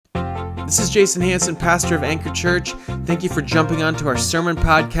This is Jason Hanson, pastor of Anchor Church. Thank you for jumping onto our sermon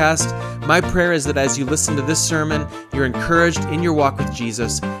podcast. My prayer is that as you listen to this sermon, you're encouraged in your walk with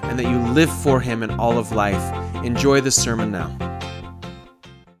Jesus and that you live for Him in all of life. Enjoy the sermon now.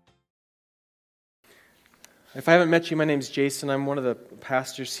 If I haven't met you, my name is Jason. I'm one of the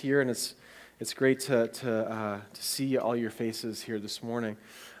pastors here, and it's great to see all your faces here this morning.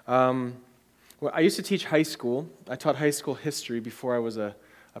 I used to teach high school. I taught high school history before I was a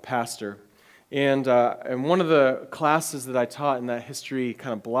pastor. And one of the classes that I taught in that history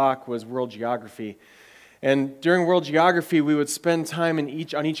kind of block was world geography. And during world geography, we would spend time on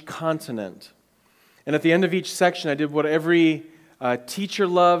each continent. And at the end of each section, I did what every teacher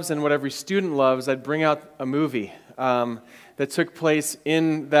loves and what every student loves. I'd bring out a movie that took place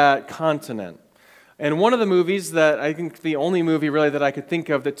in that continent. And one of the movies that I think the only movie really that I could think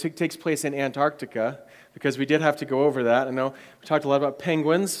of that takes place in Antarctica, because we did have to go over that. I know we talked a lot about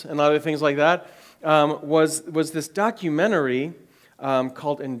penguins and other things like that, was this documentary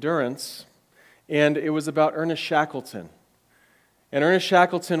called Endurance, and it was about Ernest Shackleton. And Ernest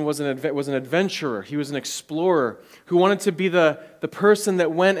Shackleton was an adventurer. He was an explorer who wanted to be the person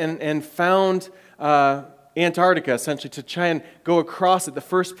that went and found Antarctica, essentially, to try and go across it, the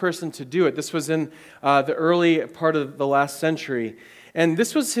first person to do it. This was in the early part of the last century. And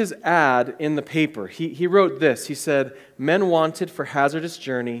this was his ad in the paper. He wrote this. He said, "Men wanted for hazardous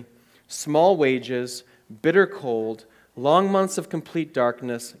journey, small wages, bitter cold, long months of complete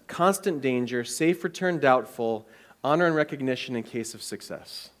darkness, constant danger, safe return doubtful, honor and recognition in case of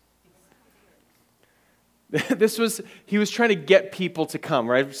success." He was trying to get people to come,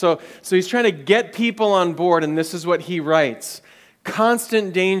 right? So he's trying to get people on board, and this is what he writes.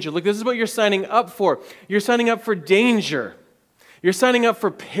 Constant danger. Look, this is what you're signing up for. You're signing up for danger. You're signing up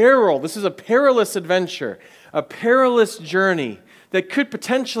for peril. This is a perilous adventure, a perilous journey that could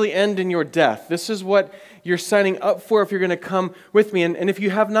potentially end in your death. This is what you're signing up for if you're going to come with me. And if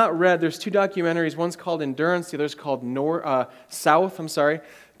you have not read, there's two documentaries. One's called Endurance, the other's called South,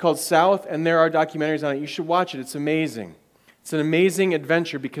 called South, and there are documentaries on it. You should watch it. It's amazing. It's an amazing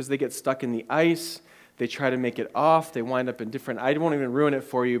adventure because they get stuck in the ice. They try to make it off. They wind up in different... I won't even ruin it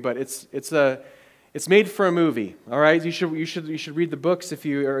for you, but it's made for a movie. All right, you should read the books if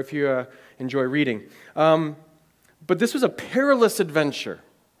you enjoy reading. But this was a perilous adventure.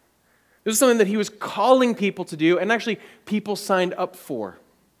 This was something that he was calling people to do, and actually people signed up for.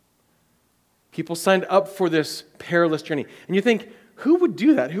 People signed up for this perilous journey. And you think, who would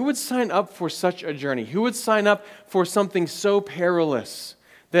do that? Who would sign up for such a journey? Who would sign up for something so perilous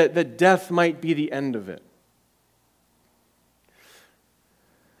that death might be the end of it?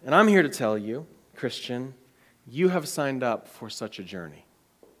 And I'm here to tell you, Christian, you have signed up for such a journey.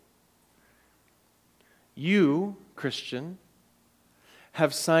 You, Christian,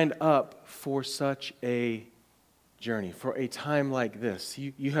 have signed up for such a journey, for a time like this.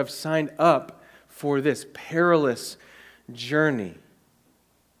 You have signed up for this perilous journey.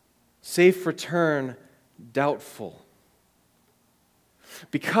 Safe return, doubtful.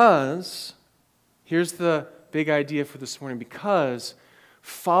 Because, here's the big idea for this morning, because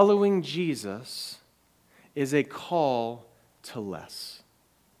following Jesus is a call to less.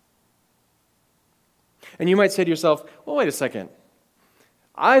 And you might say to yourself, well, wait a second.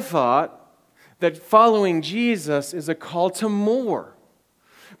 I thought that following Jesus is a call to more.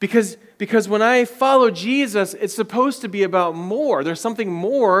 Because when I follow Jesus, it's supposed to be about more. There's something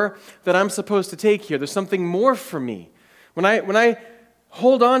more that I'm supposed to take here. There's something more for me. When I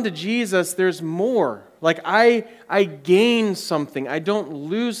hold on to Jesus, there's more. Like I gain something. I don't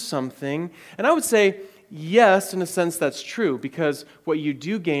lose something. And I would say, yes, in a sense that's true, because what you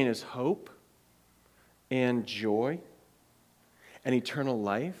do gain is hope and joy and eternal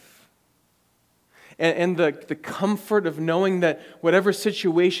life. And the comfort of knowing that whatever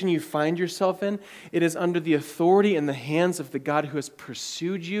situation you find yourself in, it is under the authority and the hands of the God who has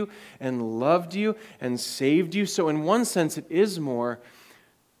pursued you and loved you and saved you. So in one sense, it is more,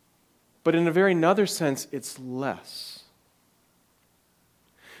 but in a very another sense, it's less.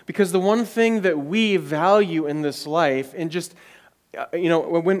 Because the one thing that we value in this life, and just,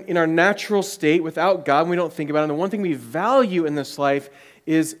 when in our natural state, without God, we don't think about it, and the one thing we value in this life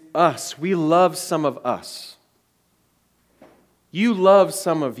is us. We love some of us. You love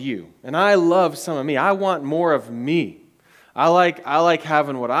some of you, and I love some of me. I want more of me. I like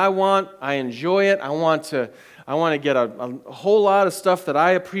having what I want. I enjoy it. I want to I want to get a whole lot of stuff that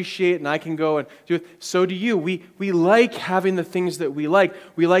I appreciate and I can go and do it. So do you. We like having the things that we like.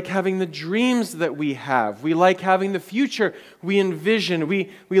 We like having the dreams that we have. We like having the future we envision. We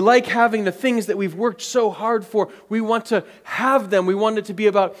like having the things that we've worked so hard for. We want to have them. We want it to be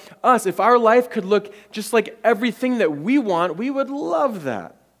about us. If our life could look just like everything that we want, we would love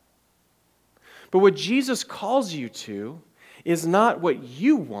that. But what Jesus calls you to is not what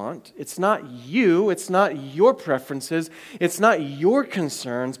you want. It's not you. It's not your preferences. It's not your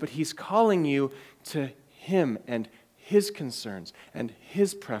concerns, but He's calling you to Him and His concerns and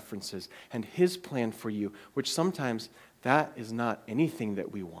His preferences and His plan for you, which sometimes that is not anything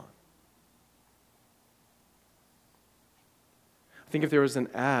that we want. I think if there was an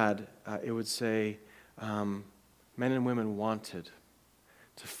ad, it would say, men and women wanted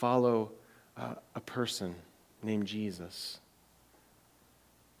to follow a person named Jesus.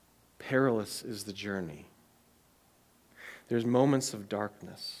 Perilous is the journey. There's moments of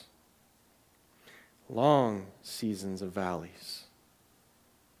darkness, long seasons of valleys,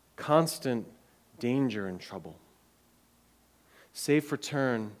 constant danger and trouble. Safe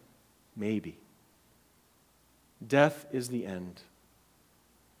return, maybe. Death is the end.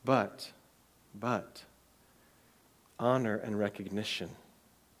 But honor and recognition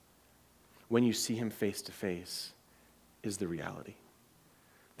when you see Him face to face is the reality.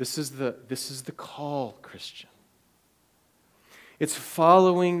 This is the call, Christian. It's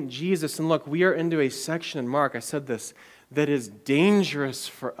following Jesus. And look, we are into a section in Mark, I said this, that is dangerous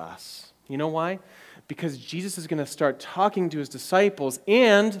for us. You know why? Because Jesus is going to start talking to His disciples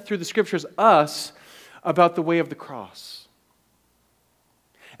and, through the Scriptures, us, about the way of the cross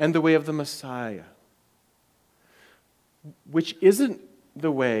and the way of the Messiah, which isn't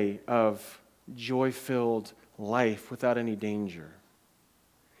the way of joy-filled life without any danger.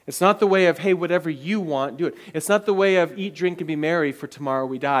 It's not the way of, hey, whatever you want, do it. It's not the way of eat, drink, and be merry, for tomorrow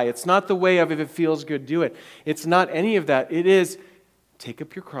we die. It's not the way of if it feels good, do it. It's not any of that. It is take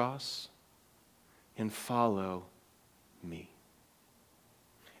up your cross and follow me.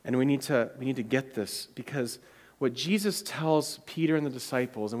 And we need to get this, because what Jesus tells Peter and the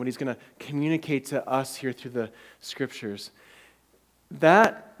disciples and what He's going to communicate to us here through the Scriptures,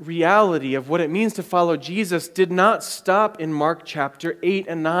 that reality of what it means to follow Jesus did not stop in Mark chapter 8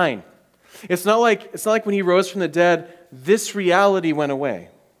 and 9. It's not like when He rose from the dead, this reality went away.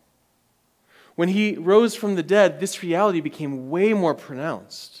 When He rose from the dead, this reality became way more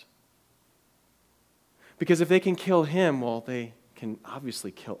pronounced. Because if they can kill Him, well, they can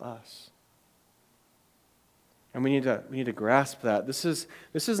obviously kill us. And we need to grasp that. This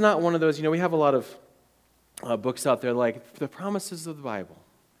is not one of those, we have a lot of books out there like The Promises of the Bible,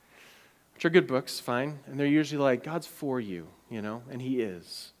 which are good books, fine, and they're usually like, God's for you, and He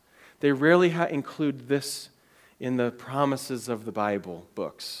is. They rarely include this in the Promises of the Bible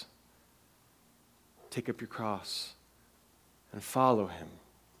books. Take up your cross and follow Him,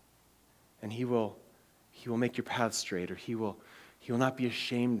 and He will make your path straight, or He will not be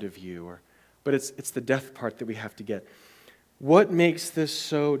ashamed of you, but it's the death part that we have to get. What makes this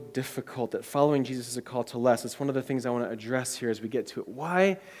so difficult, that following Jesus is a call to less? It's one of the things I want to address here as we get to it.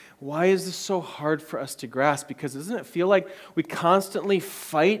 Why is this so hard for us to grasp? Because doesn't it feel like we constantly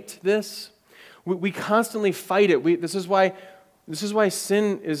fight this? We constantly fight it. This is why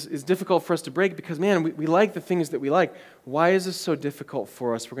sin is difficult for us to break, because, man, we like the things that we like. Why is this so difficult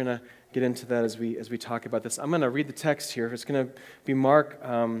for us? We're going to get into that as we talk about this. I'm going to read the text here. It's going to be Mark,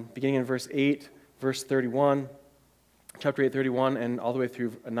 beginning in verse 8, verse 31. Chapter 8, 31, and all the way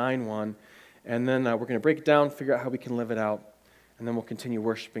through 9, 1. And then we're going to break it down, figure out how we can live it out, and then we'll continue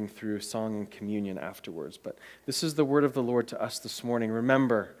worshiping through song and communion afterwards. But this is the word of the Lord to us this morning.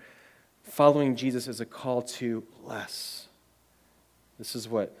 Remember, following Jesus is a call to less. This is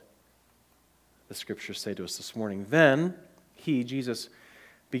what the Scriptures say to us this morning. Then He, Jesus,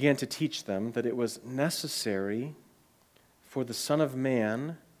 began to teach them that it was necessary for the Son of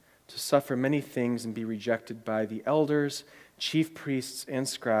Man to suffer many things and be rejected by the elders, chief priests, and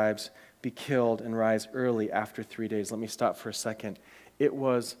scribes, be killed, and rise early after 3 days. Let me stop for a second. It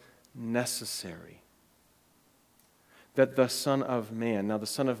was necessary that the Son of Man, now the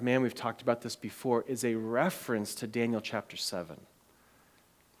Son of Man, we've talked about this before, is a reference to Daniel chapter 7.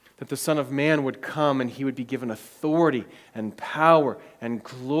 That the Son of Man would come and He would be given authority and power and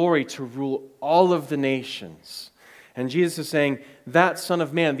glory to rule all of the nations. And Jesus is saying, that Son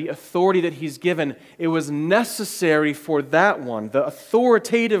of Man, the authority that He's given, it was necessary for that one, the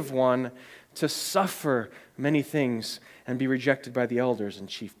authoritative one, to suffer many things and be rejected by the elders and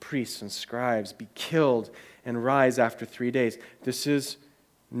chief priests and scribes, be killed and rise after 3 days. This is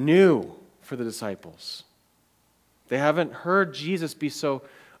new for the disciples. They haven't heard Jesus be so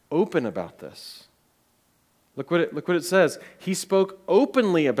open about this. Look what it says. He spoke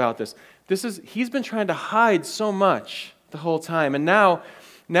openly about this. He's been trying to hide so much the whole time. And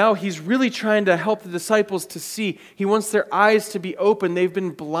now he's really trying to help the disciples to see. He wants their eyes to be open. They've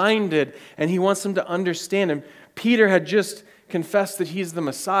been blinded, and he wants them to understand. And Peter had just confessed that he's the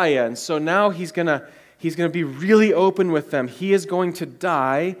Messiah, and so now he's going to be really open with them. He is going to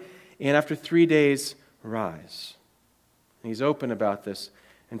die, and after 3 days, rise. And he's open about this.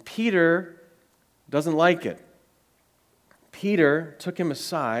 And Peter doesn't like it. Peter took him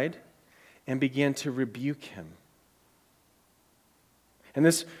aside and began to rebuke him. And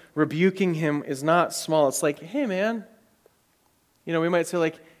this rebuking him is not small. It's like, hey, man. We might say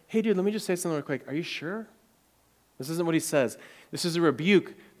like, hey, dude, let me just say something real quick. Are you sure? This isn't what he says. This is a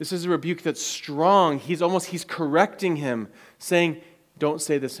rebuke. This is a rebuke that's strong. He's correcting him, saying, don't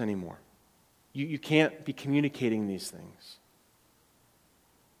say this anymore. You can't be communicating these things.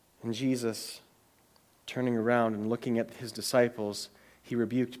 And Jesus, turning around and looking at his disciples, he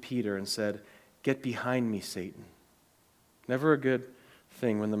rebuked Peter and said, get behind me, Satan. Never a good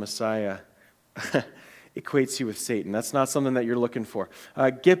thing when the Messiah equates you with Satan. That's not something that you're looking for.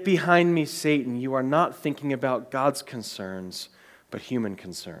 Get behind me, Satan. You are not thinking about God's concerns, but human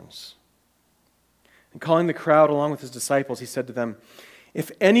concerns. And calling the crowd along with his disciples, he said to them, if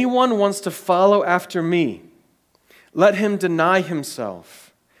anyone wants to follow after me, let him deny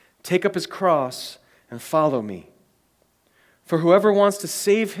himself, take up his cross, and follow me. For whoever wants to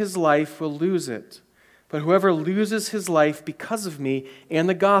save his life will lose it, but whoever loses his life because of me and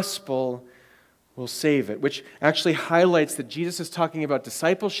the gospel will save it, which actually highlights that Jesus is talking about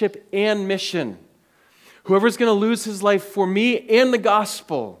discipleship and mission. Whoever's going to lose his life for me and the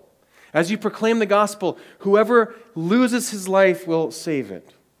gospel, as you proclaim the gospel, whoever loses his life will save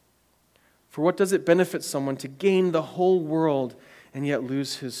it. For what does it benefit someone to gain the whole world and yet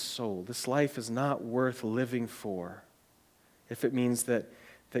lose his soul? This life is not worth living for if it means that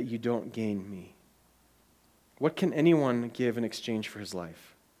you don't gain me. What can anyone give in exchange for his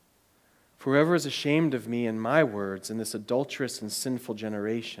life? For whoever is ashamed of me and my words in this adulterous and sinful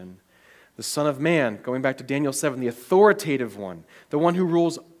generation, the Son of Man, going back to Daniel 7, the authoritative one, the one who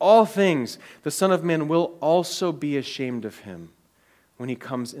rules all things, the Son of Man will also be ashamed of him when he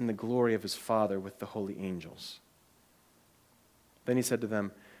comes in the glory of his Father with the holy angels. Then he said to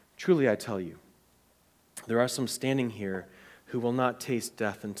them, truly I tell you, there are some standing here who will not taste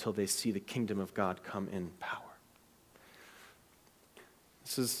death until they see the kingdom of God come in power.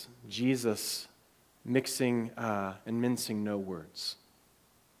 This is Jesus mixing and mincing no words.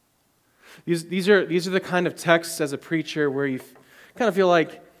 These are the kind of texts as a preacher where you kind of feel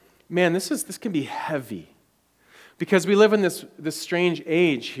like, man, this can be heavy. Because we live in this strange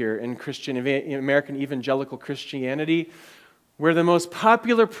age here in American evangelical Christianity where the most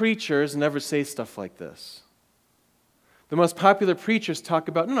popular preachers never say stuff like this. The most popular preachers talk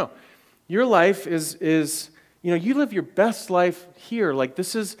about, no, your life is you live your best life here. Like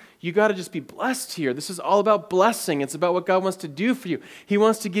you got to just be blessed here. This is all about blessing. It's about what God wants to do for you. He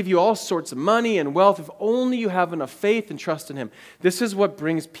wants to give you all sorts of money and wealth if only you have enough faith and trust in Him. This is what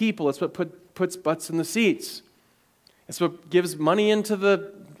brings people. It's what puts butts in the seats. It's what gives money into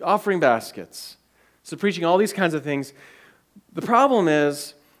the offering baskets. So preaching all these kinds of things. The problem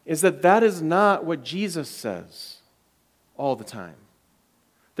is that is not what Jesus says all the time.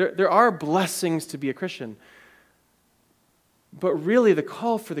 There are blessings to be a Christian, but really the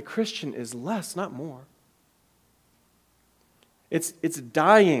call for the Christian is less, not more. It's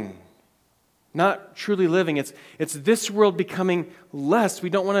dying, not truly living. It's this world becoming less. We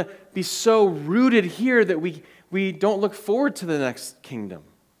don't want to be so rooted here that we don't look forward to the next kingdom.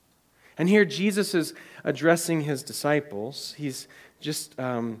 And here Jesus is addressing his disciples. He's just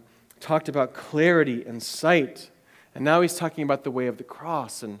talked about clarity and sight. And now he's talking about the way of the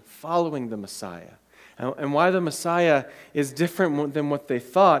cross and following the Messiah. And why the Messiah is different than what they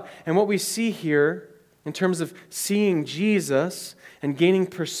thought. And what we see here in terms of seeing Jesus and gaining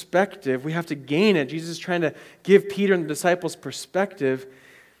perspective, we have to gain it. Jesus is trying to give Peter and the disciples perspective,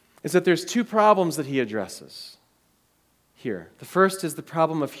 is that there's two problems that he addresses here. The first is the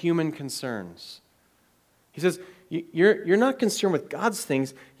problem of human concerns. He says, you're not concerned with God's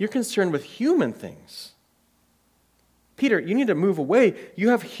things, you're concerned with human things. Peter, you need to move away. You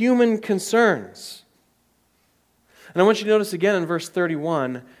have human concerns. And I want you to notice again in verse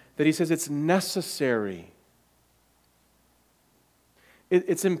 31 that he says it's necessary.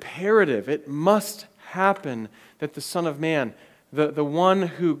 It's imperative. It must happen that the Son of Man, the one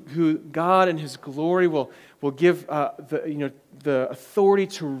who God in His glory will give the authority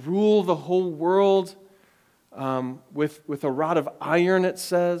to rule the whole world, with a rod of iron, it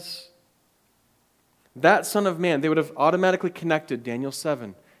says. That Son of Man, they would have automatically connected Daniel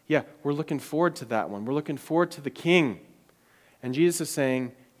 7. Yeah, we're looking forward to that one. We're looking forward to the King. And Jesus is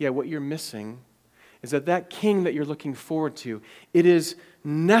saying, yeah, what you're missing is that King that you're looking forward to, it is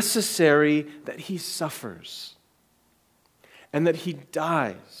necessary that he suffers and that he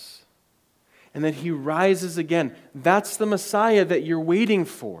dies and that he rises again. That's the Messiah that you're waiting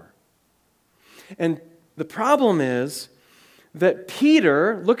for. And the problem is that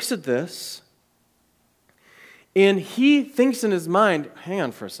Peter looks at this and he thinks in his mind, hang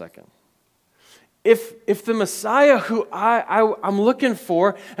on for a second. If the Messiah who I'm looking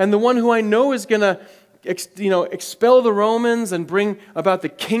for and the one who I know is going to expel the Romans and bring about the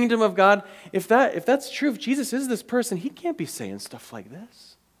kingdom of God, if that's true, if Jesus is this person, he can't be saying stuff like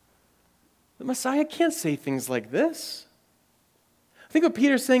this. The Messiah can't say things like this. I think what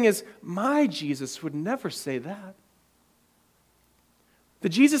Peter's saying is, my Jesus would never say that. The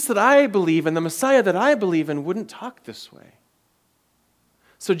Jesus that I believe in, the Messiah that I believe in, wouldn't talk this way.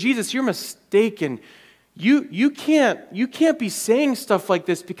 So Jesus, you're mistaken. You can't be saying stuff like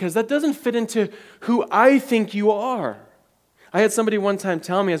this because that doesn't fit into who I think you are. I had somebody one time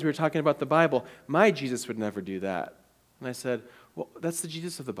tell me as we were talking about the Bible, my Jesus would never do that. And I said, well, that's the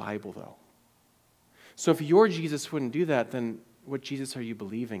Jesus of the Bible, though. So if your Jesus wouldn't do that, then what Jesus are you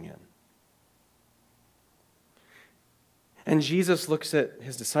believing in? And Jesus looks at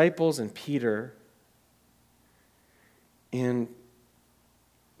his disciples and Peter and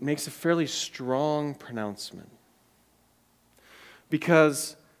makes a fairly strong pronouncement.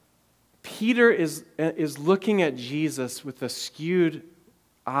 Because Peter is looking at Jesus with a skewed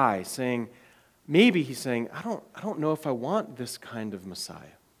eye, saying, maybe he's saying, I don't know if I want this kind of Messiah.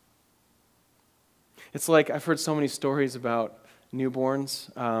 It's like I've heard so many stories about newborns.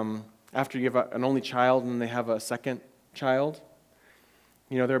 After you have an only child and they have a second child,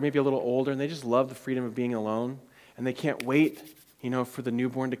 they're maybe a little older and they just love the freedom of being alone and they can't wait for the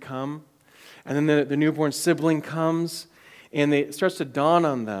newborn to come. And then the newborn sibling comes, and it starts to dawn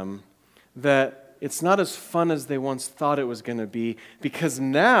on them that it's not as fun as they once thought it was going to be, because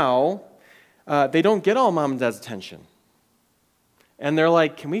now they don't get all mom and dad's attention. And they're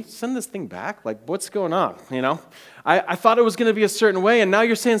like, can we send this thing back? Like, what's going on? I thought it was going to be a certain way, and now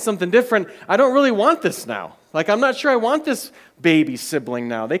you're saying something different. I don't really want this now. Like, I'm not sure I want this baby sibling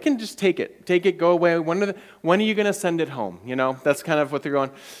now. They can just take it, go away. When are you going to send it home? That's kind of what they're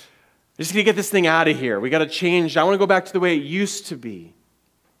going, we're just going to get this thing out of here. We got to change. I want to go back to the way it used to be.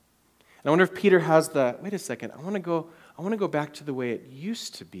 And I wonder if Peter has wait a second, I want to go back to the way it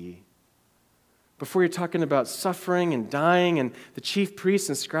used to be. Before you're talking about suffering and dying and the chief priests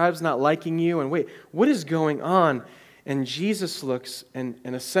and scribes not liking you, and wait, what is going on? And Jesus looks, and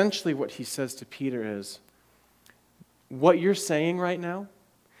essentially what he says to Peter is, what you're saying right now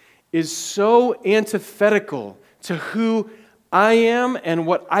is so antithetical to who I am and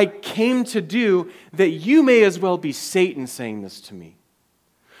what I came to do that you may as well be Satan saying this to me.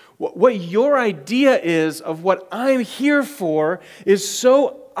 What your idea is of what I'm here for is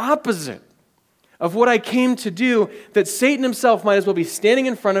so opposite of what I came to do that Satan himself might as well be standing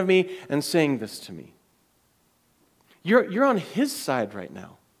in front of me and saying this to me. You're on his side right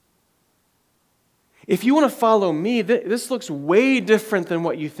now. If you want to follow me, this looks way different than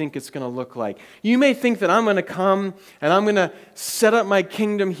what you think it's going to look like. You may think that I'm going to come and I'm going to set up my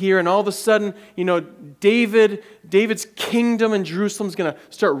kingdom here, and all of a sudden, David's kingdom in Jerusalem is going to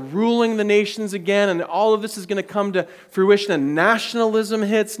start ruling the nations again, and all of this is going to come to fruition, and nationalism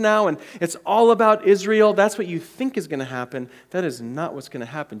hits now, and it's all about Israel. That's what you think is going to happen. That is not what's going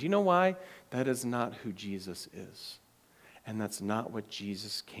to happen. Do you know why? That is not who Jesus is. And that's not what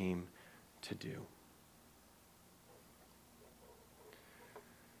Jesus came to do.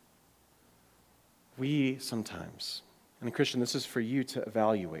 We sometimes, and Christian, this is for you to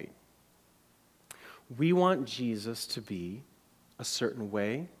evaluate. We want Jesus to be a certain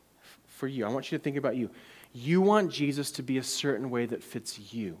way for you. I want you to think about you. You want Jesus to be a certain way that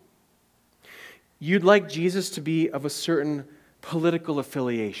fits you. You'd like Jesus to be of a certain political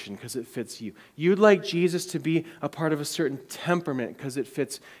affiliation because it fits you. You'd like Jesus to be a part of a certain temperament because it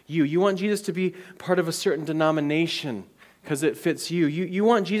fits you. You want Jesus to be part of a certain denomination because it fits you. You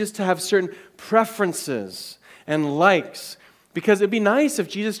want Jesus to have certain preferences and likes, because it'd be nice if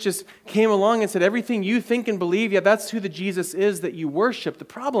Jesus just came along and said, everything you think and believe, yeah, that's who the Jesus is that you worship. The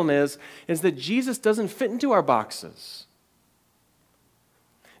problem is that Jesus doesn't fit into our boxes.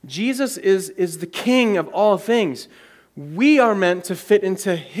 Jesus is the King of all things. We are meant to fit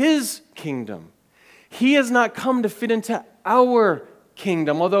into His kingdom. He has not come to fit into our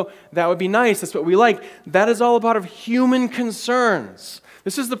kingdom, although that would be nice, that's what we like. That is all about our human concerns.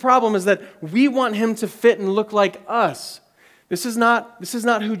 This is the problem, is that we want him to fit and look like us. This is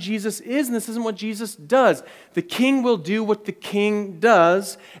not who Jesus is, and this isn't what Jesus does. The king will do what the king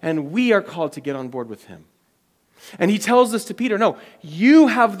does, and we are called to get on board with him. And he tells this to Peter, no, you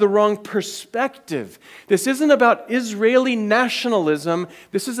have the wrong perspective. This isn't about Israeli nationalism.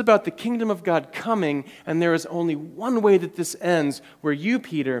 This is about the kingdom of God coming, and there is only one way that this ends, where you,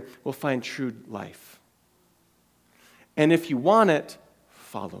 Peter, will find true life. And if you want it,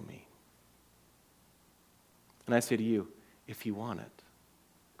 follow me. And I say to you, if you want it,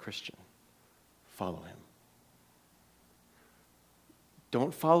 Christian, follow him.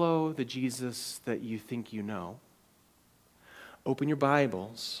 Don't follow the Jesus that you think you know. Open your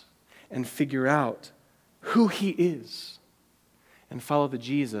Bibles and figure out who he is, and follow the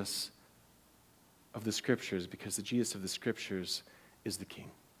Jesus of the Scriptures, because the Jesus of the Scriptures is the King.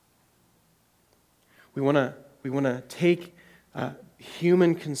 We want to take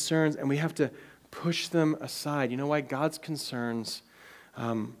human concerns, and we have to push them aside. You know why? God's concerns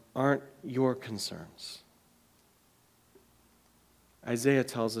aren't your concerns. Isaiah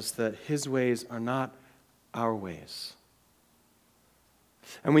tells us that his ways are not our ways.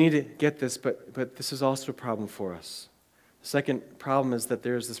 And we need to get this, but this is also a problem for us. The second problem is that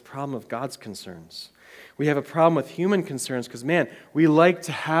there's this problem of God's concerns. We have a problem with human concerns because, man, we like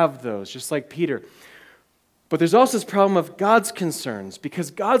to have those, just like Peter. But there's also this problem of God's concerns,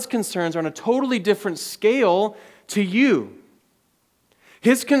 because God's concerns are on a totally different scale to you.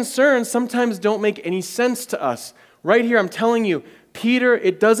 His concerns sometimes don't make any sense to us. Right here, I'm telling you, Peter,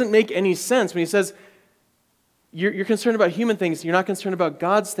 it doesn't make any sense when he says, you're concerned about human things, you're not concerned about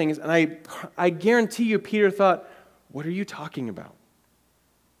God's things. And I guarantee you, Peter thought, what are you talking about?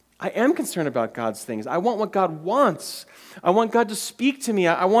 I am concerned about God's things. I want what God wants. I want God to speak to me.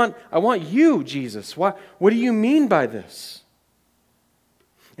 I want you, Jesus. What do you mean by this?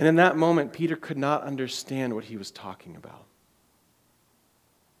 And in that moment, Peter could not understand what he was talking about.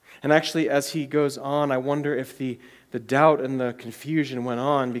 And actually, as he goes on, I wonder if the doubt and the confusion went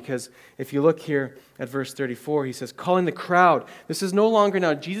on, because if you look here at verse 34, he says, calling the crowd. This is no longer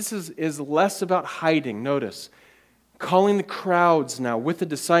now, Jesus is less about hiding, notice. Calling the crowds now with the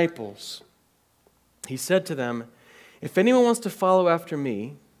disciples. He said to them, if anyone wants to follow after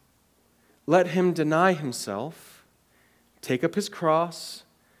me, let him deny himself, take up his cross,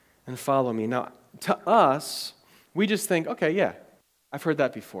 and follow me. Now, to us, we just think, okay, yeah, I've heard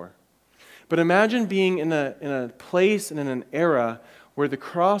that before. But imagine being in a place and in an era where the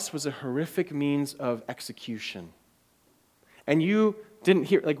cross was a horrific means of execution. And you didn't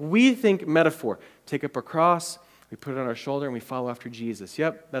hear, like we think metaphor, take up our cross, we put it on our shoulder, and we follow after Jesus.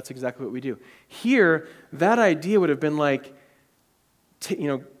 Yep, that's exactly what we do. Here, that idea would have been like,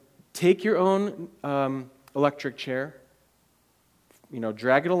 take your own electric chair,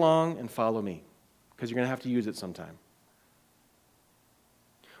 drag it along and follow me, because you're going to have to use it sometime.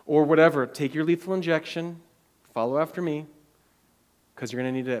 Or whatever, take your lethal injection, follow after me, because you're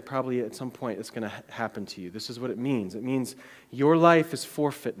going to need it probably at some point. It's going to happen to you. This is what it means. It means your life is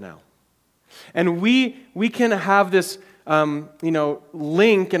forfeit now. And we can have this,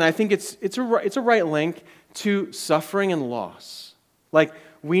 link, and I think it's a right link to suffering and loss. Like,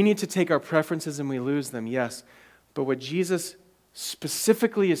 we need to take our preferences and we lose them, yes. But what Jesus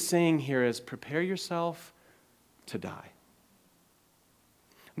specifically is saying here is prepare yourself to die.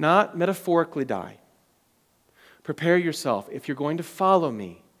 Not metaphorically die. Prepare yourself. If you're going to follow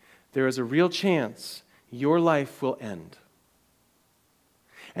me, there is a real chance your life will end.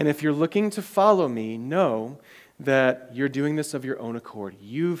 And if you're looking to follow me, know that you're doing this of your own accord.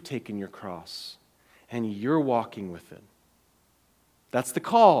 You've taken your cross, and you're walking with it. That's the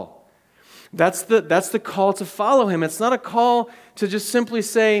call. That's the call to follow him. It's not a call to just simply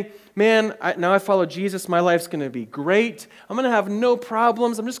say, man, now I follow Jesus, my life's going to be great. I'm going to have no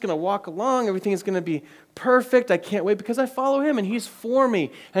problems. I'm just going to walk along. Everything is going to be perfect. I can't wait because I follow him and he's for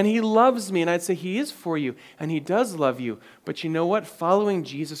me and he loves me. And I'd say he is for you and he does love you. But you know what? Following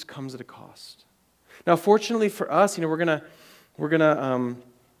Jesus comes at a cost. Now, fortunately for us, we're gonna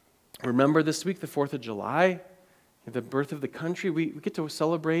remember this week, the 4th of July, the birth of the country. We get to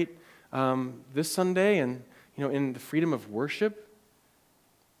celebrate this Sunday and in the freedom of worship.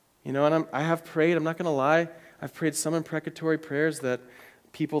 And I have prayed, I'm not going to lie, I've prayed some imprecatory prayers that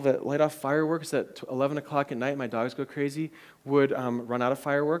people that light off fireworks at 11 o'clock at night, my dogs go crazy, would run out of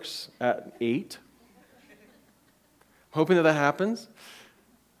fireworks at 8. Hoping that happens.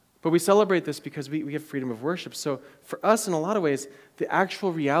 But we celebrate this because we have freedom of worship. So for us, in a lot of ways, the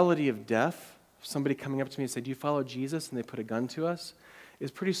actual reality of death, somebody coming up to me and say, do you follow Jesus? And they put a gun to us.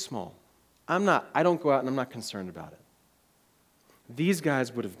 is pretty small. I don't go out and I'm not concerned about it. These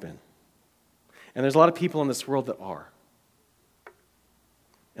guys would have been. And there's a lot of people in this world that are.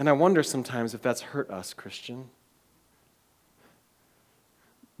 And I wonder sometimes if that's hurt us, Christian.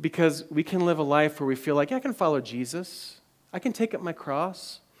 Because we can live a life where we feel like, yeah, I can follow Jesus. I can take up my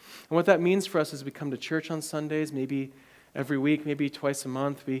cross. And what that means for us is we come to church on Sundays, maybe every week, maybe twice a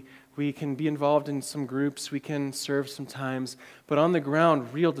month. We can be involved in some groups. We can serve sometimes. But on the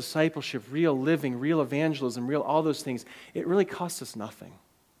ground, real discipleship, real living, real evangelism, real all those things, it really costs us nothing.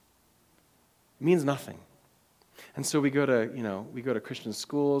 It means nothing. And so we go to Christian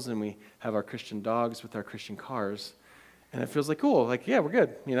schools and we have our Christian dogs with our Christian cars. And it feels like, cool, like, yeah, we're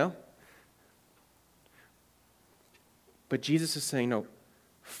good, But Jesus is saying, no,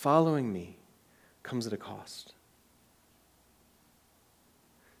 following me comes at a cost.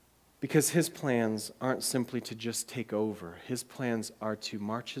 Because his plans aren't simply to just take over. His plans are to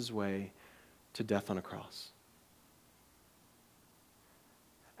march his way to death on a cross.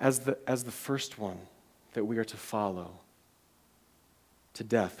 As the first one that we are to follow to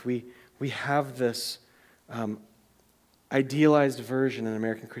death, we have this idealized version in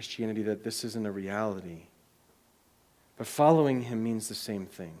American Christianity that this isn't a reality. But following him means the same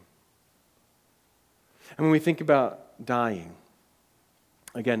thing. And when we think about dying,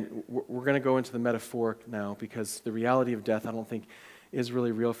 again, we're going to go into the metaphoric now because the reality of death, I don't think, is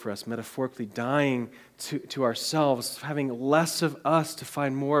really real for us. Metaphorically, dying to ourselves, having less of us to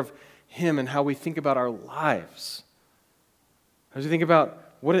find more of him and how we think about our lives. As we think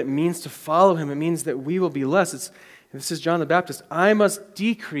about what it means to follow him, it means that we will be less. This is John the Baptist. I must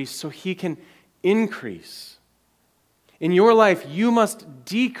decrease so he can increase. In your life, you must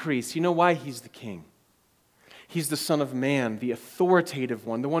decrease. You know why? He's the king. He's the Son of Man, the authoritative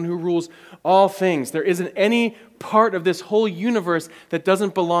one, the one who rules all things. There isn't any part of this whole universe that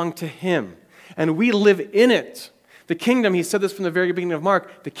doesn't belong to him. And we live in it. The kingdom, he said this from the very beginning of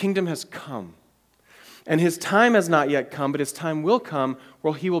Mark, the kingdom has come. And his time has not yet come, but his time will come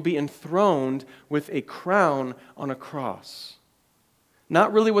where he will be enthroned with a crown on a cross.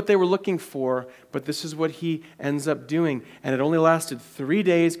 Not really what they were looking for, but this is what he ends up doing. And it only lasted 3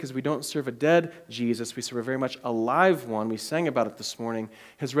 days because we don't serve a dead Jesus. We serve a very much alive one. We sang about it this morning.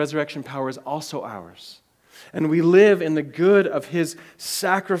 His resurrection power is also ours. And we live in the good of his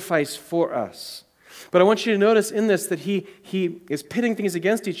sacrifice for us. But I want you to notice in this that he is pitting things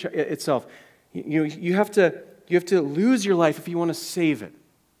against itself. You have to lose your life if you want to save it.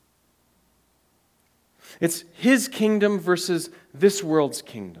 It's his kingdom versus this world's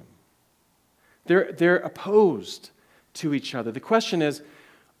kingdom. They're opposed to each other. The question is,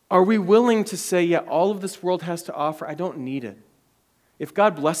 are we willing to say, yeah, all of this world has to offer, I don't need it. If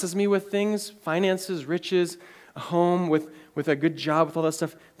God blesses me with things, finances, riches, a home, with a good job, with all that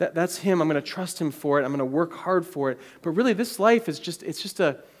stuff, that's him. I'm going to trust him for it. I'm going to work hard for it. But really, this life is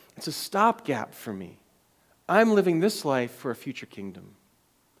it's a stopgap for me. I'm living this life for a future kingdom.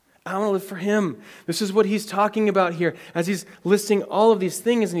 I want to live for him. This is what he's talking about here as he's listing all of these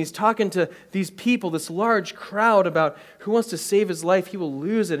things and he's talking to these people, this large crowd about who wants to save his life, he will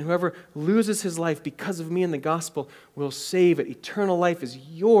lose it. And whoever loses his life because of me and the gospel will save it. Eternal life is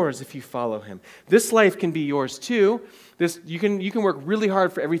yours if you follow him. This life can be yours too. You can work really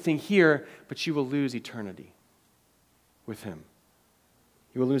hard for everything here, but you will lose eternity with him.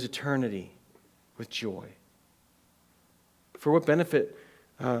 You will lose eternity with joy. For what benefit?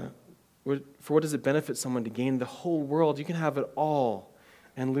 For what does it benefit someone to gain the whole world? You can have it all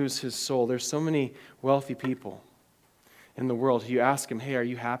and lose his soul. There's so many wealthy people in the world. You ask them, hey, are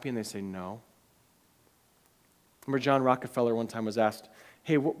you happy? And they say, no. Remember John Rockefeller one time was asked,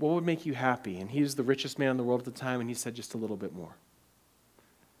 hey, what would make you happy? And he was the richest man in the world at the time, and he said, just a little bit more.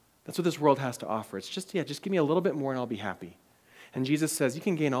 That's what this world has to offer. It's just give me a little bit more and I'll be happy. And Jesus says, you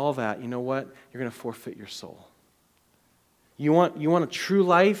can gain all that. You know what? You're going to forfeit your soul. You want a true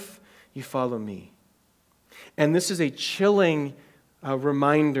life? You follow me. And this is a chilling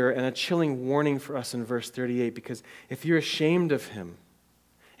reminder and a chilling warning for us in verse 38, because if you're ashamed of him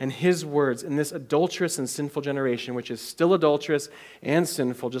and his words in this adulterous and sinful generation, which is still adulterous and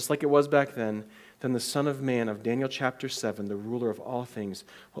sinful, just like it was back then the Son of Man of Daniel chapter 7, the ruler of all things,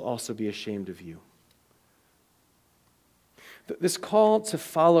 will also be ashamed of you. This call to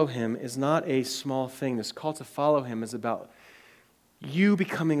follow him is not a small thing. This call to follow him is about you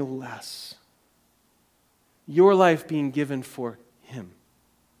becoming less. Your life being given for him.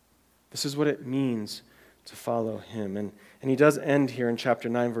 This is what it means to follow him. And he does end here in chapter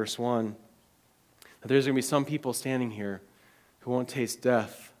 9, verse 1. That there's going to be some people standing here who won't taste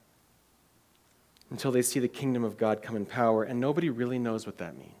death until they see the kingdom of God come in power, and nobody really knows what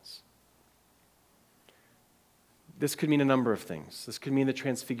that means. This could mean a number of things. This could mean the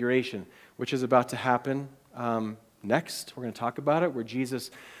transfiguration, which is about to happen next. We're going to talk about it, where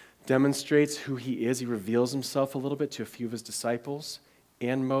Jesus demonstrates who he is. He reveals himself a little bit to a few of his disciples,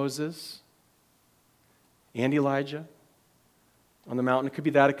 and Moses, and Elijah on the mountain. It could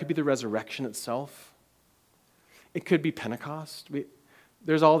be that. It could be the resurrection itself. It could be Pentecost.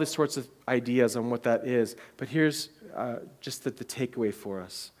 There's all these sorts of ideas on what that is. But here's just the takeaway for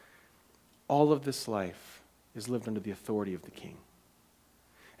us. All of this life is lived under the authority of the King.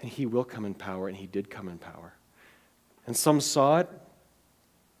 And he will come in power, and he did come in power. And some saw it.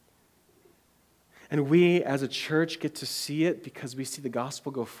 And we, as a church, get to see it because we see the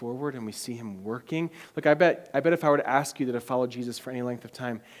gospel go forward and we see him working. Look, I bet if I were to ask you that have followed Jesus for any length of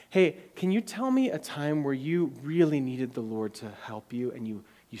time, hey, can you tell me a time where you really needed the Lord to help you and you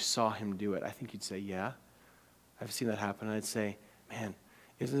saw him do it? I think you'd say, yeah, I've seen that happen. And I'd say, man,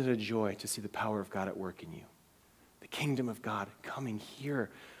 isn't it a joy to see the power of God at work in you? The kingdom of God coming here.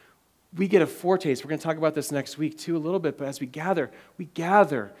 We get a foretaste. We're going to talk about this next week too a little bit, but as we gather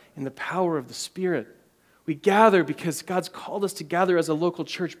in the power of the Spirit. We gather because God's called us to gather as a local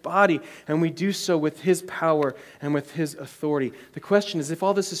church body, and we do so with his power and with his authority. The question is, if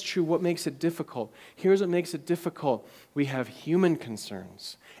all this is true, what makes it difficult? Here's what makes it difficult. We have human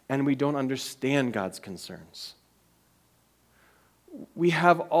concerns, and we don't understand God's concerns. We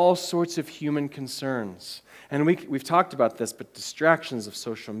have all sorts of human concerns. And we've talked about this, but distractions of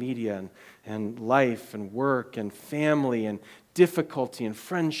social media and life and work and family and difficulty and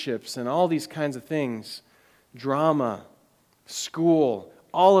friendships and all these kinds of things, drama, school,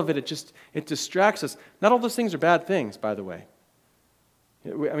 all of it, it distracts us. Not all those things are bad things, by the way.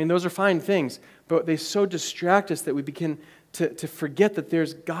 I mean, those are fine things, but they so distract us that we begin to forget that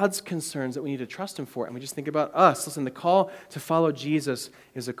there's God's concerns that we need to trust him for, and we just think about us. Listen, the call to follow Jesus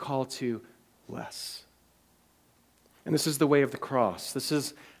is a call to less. And this is the way of the cross. This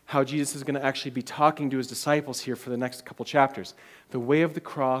is how Jesus is going to actually be talking to his disciples here for the next couple chapters. The way of the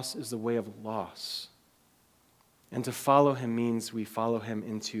cross is the way of loss. And to follow him means we follow him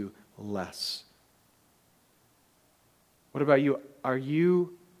into less. What about you? Are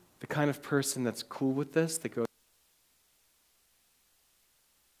you the kind of person that's cool with this, that goes,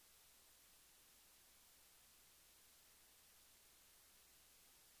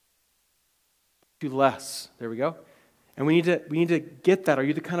 to less? There we go. And we need to get that. Are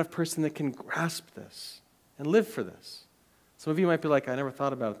you the kind of person that can grasp this and live for this? Some of you might be like, I never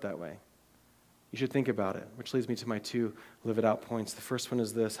thought about it that way. You should think about it, which leads me to my 2 live it out points. The first one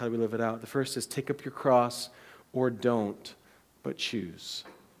is this: how do we live it out? The first is take up your cross, or don't, but choose.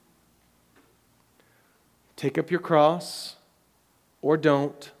 Take up your cross, or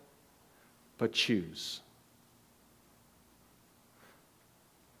don't, but choose.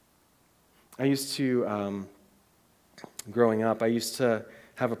 I used to, growing up, I used to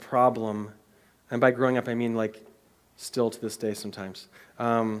have a problem, and by growing up I mean like still to this day sometimes.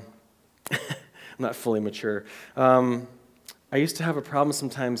 I'm not fully mature. I used to have a problem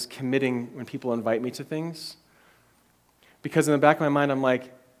sometimes committing when people invite me to things, because in the back of my mind I'm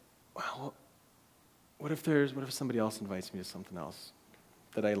like, well, what if somebody else invites me to something else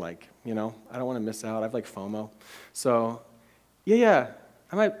that I like? You know, I don't want to miss out. I have like FOMO, so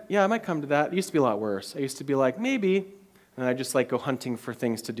I might come to that. It used to be a lot worse. I used to be like, maybe. And I just like go hunting for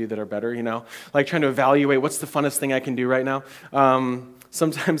things to do that are better, you know? Like trying to evaluate what's the funnest thing I can do right now.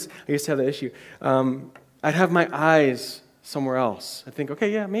 Sometimes I used to have that issue. I'd have my eyes somewhere else. I think,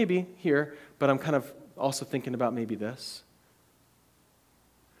 okay, yeah, maybe here, but I'm kind of also thinking about maybe this.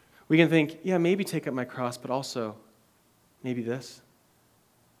 We can think, yeah, maybe take up my cross, but also maybe this.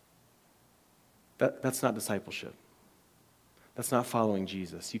 That's not discipleship. That's not following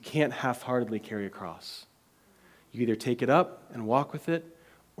Jesus. You can't half-heartedly carry a cross. You either take it up and walk with it,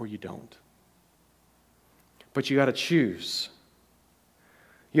 or you don't. But you got to choose.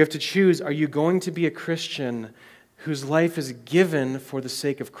 You have to choose, are you going to be a Christian whose life is given for the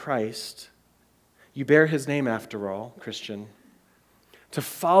sake of Christ? You bear his name after all, Christian. To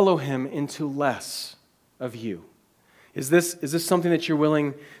follow him into less of you. Is this something that you're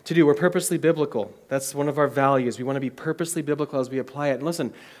willing to do? We're purposely biblical. That's one of our values. We want to be purposely biblical as we apply it. And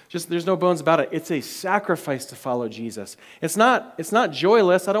listen, there's no bones about it. It's a sacrifice to follow Jesus. It's not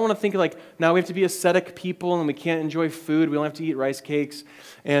joyless. I don't want to think like, now we have to be ascetic people and we can't enjoy food. We don't have to eat rice cakes.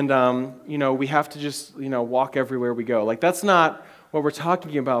 And, we have to just, walk everywhere we go. Like, that's not what we're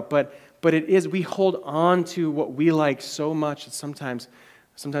talking about. But it is, we hold on to what we like so much that sometimes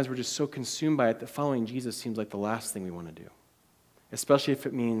we're just so consumed by it that following Jesus seems like the last thing we want to do, especially if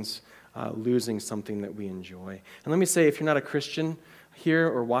it means losing something that we enjoy. And let me say, if you're not a Christian here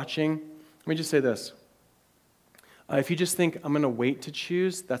or watching, let me just say this. If you just think, I'm going to wait to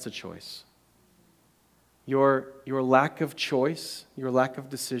choose, that's a choice. Your lack of choice, your lack of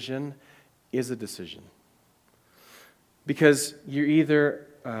decision is a decision. Because you're either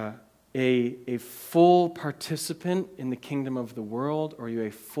a full participant in the kingdom of the world, or you're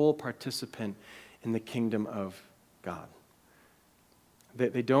a full participant in the kingdom of God.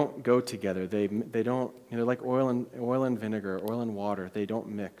 They don't go together. They don't, they're like oil and vinegar, oil and water. They don't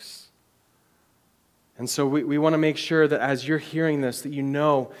mix. And so we want to make sure that as you're hearing this, that you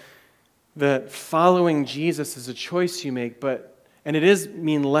know that following Jesus is a choice you make, and it is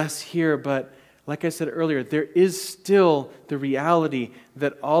mean less here, but like I said earlier, there is still the reality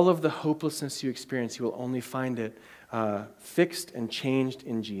that all of the hopelessness you experience, you will only find it fixed and changed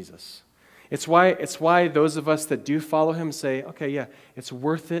in Jesus. It's why those of us that do follow him say, okay, yeah, it's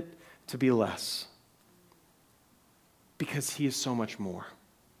worth it to be less. Because he is so much more.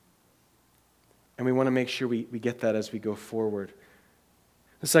 And we want to make sure we get that as we go forward.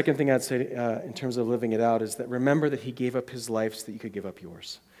 The second thing I'd say in terms of living it out is that remember that he gave up his life so that you could give up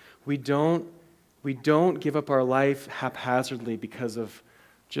yours. We don't give up our life haphazardly because of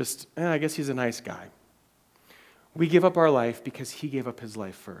just, I guess he's a nice guy. We give up our life because he gave up his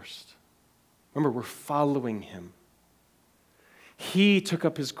life first. Remember, we're following him. He took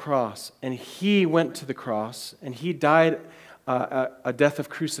up his cross, and he went to the cross, and he died a death of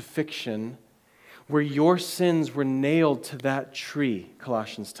crucifixion where your sins were nailed to that tree,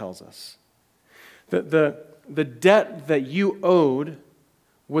 Colossians tells us. The debt that you owed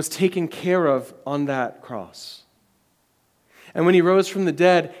was taken care of on that cross. And when he rose from the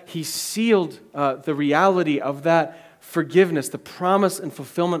dead, he sealed the reality of that forgiveness, the promise and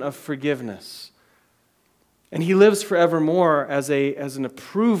fulfillment of forgiveness. And he lives forevermore as an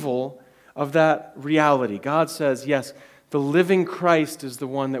approval of that reality. God says, yes, the living Christ is the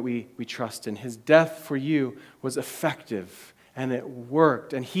one that we trust in. His death for you was effective, and it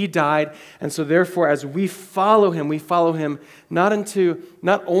worked. And he died, and so therefore, as we follow him not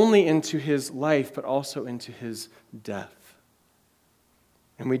only into his life, but also into his death.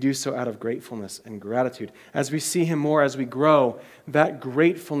 And we do so out of gratefulness and gratitude. As we see him more, as we grow, that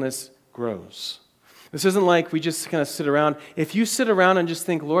gratefulness grows. This isn't like we just kind of sit around. If you sit around and just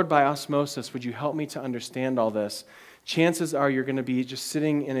think, Lord, by osmosis, would you help me to understand all this? Chances are you're going to be just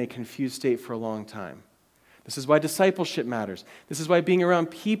sitting in a confused state for a long time. This is why discipleship matters. This is why being around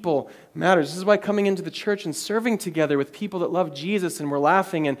people matters. This is why coming into the church and serving together with people that love Jesus, and we're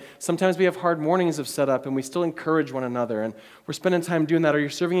laughing, and sometimes we have hard mornings of set up and we still encourage one another, and we're spending time doing that. Or you're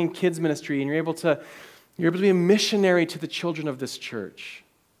serving in kids ministry and you're able to be a missionary to the children of this church.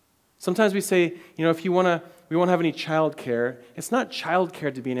 Sometimes we say, if we won't have any child care, it's not child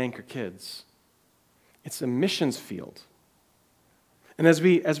care to be in Anchor Kids. It's a missions field. And as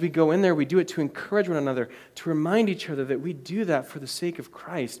we go in there, we do it to encourage one another, to remind each other that we do that for the sake of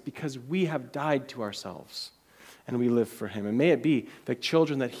Christ, because we have died to ourselves and we live for him. And may it be that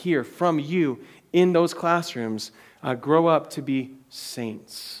children that hear from you in those classrooms grow up to be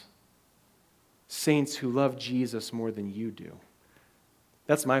saints. Saints who love Jesus more than you do.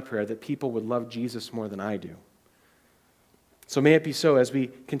 That's my prayer, that people would love Jesus more than I do. So may it be so as we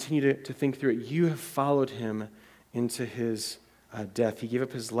continue to think through it. You have followed him into his death. He gave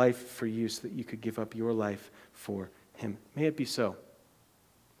up his life for you so that you could give up your life for him. May it be so.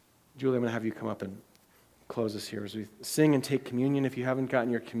 Julie, I'm going to have you come up and close us here as we sing and take communion. If you haven't gotten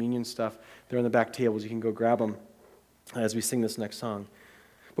your communion stuff, they're on the back tables. You can go grab them as we sing this next song.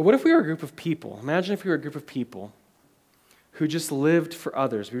 But what if we were a group of people? Imagine if we were a group of people who just lived for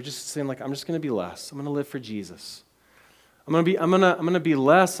others. We were just saying, I'm just going to be less. I'm going to live for Jesus. I'm going to be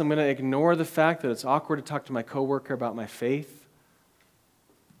less. I'm going to ignore the fact that it's awkward to talk to my coworker about my faith.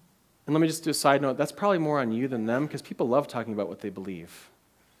 And let me just do a side note, that's probably more on you than them, because people love talking about what they believe.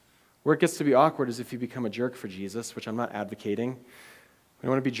 Where it gets to be awkward is if you become a jerk for Jesus, which I'm not advocating. We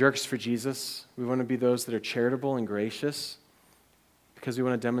don't want to be jerks for Jesus. We want to be those that are charitable and gracious, because we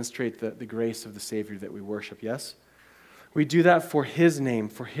want to demonstrate the grace of the Savior that we worship, yes? We do that for his name,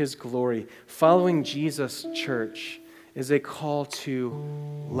 for his glory. Following Jesus, church, is a call to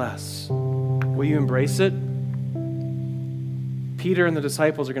less. Will you embrace it? Peter and the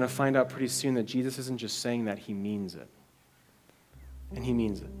disciples are going to find out pretty soon that Jesus isn't just saying that, he means it. And he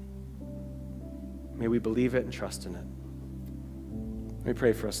means it. May we believe it and trust in it. Let me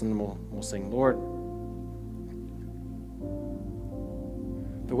pray for us, and then we'll sing. Lord,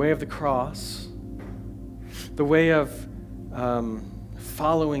 the way of the cross, the way of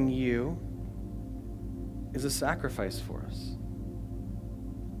following you is a sacrifice for us.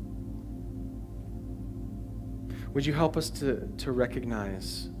 Would you help us to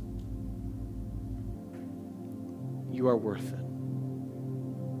recognize you are worth it?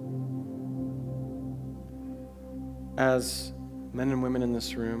 As men and women in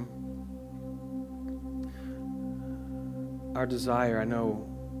this room, our desire, I know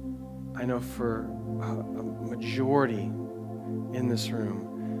for a majority in this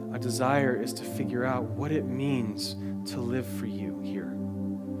room, a desire is to figure out what it means to live for you here.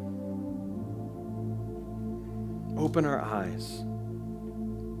 Open our eyes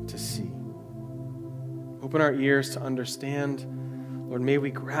to see. Open our ears to understand. Lord, may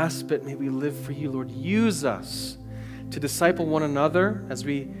we grasp it. May we live for you. Lord, use us to disciple one another as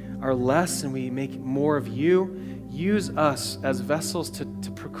we are less and we make more of you. Use us as vessels to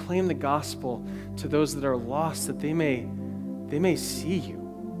proclaim the gospel to those that are lost, that they may see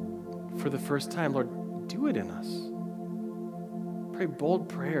you for the first time. Lord, do it in us. Pray bold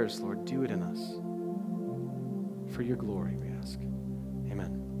prayers, Lord. Do it in us. For your glory, we ask.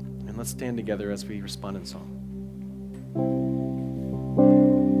 Amen. And let's stand together as we respond in song.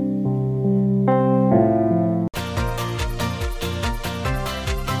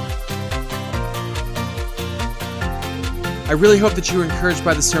 I really hope that you were encouraged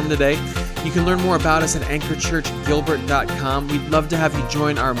by the sermon today. You can learn more about us at anchorchurchgilbert.com. We'd love to have you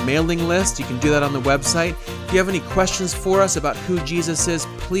join our mailing list. You can do that on the website. If you have any questions for us about who Jesus is,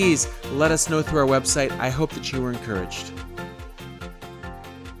 please let us know through our website. I hope that you were encouraged.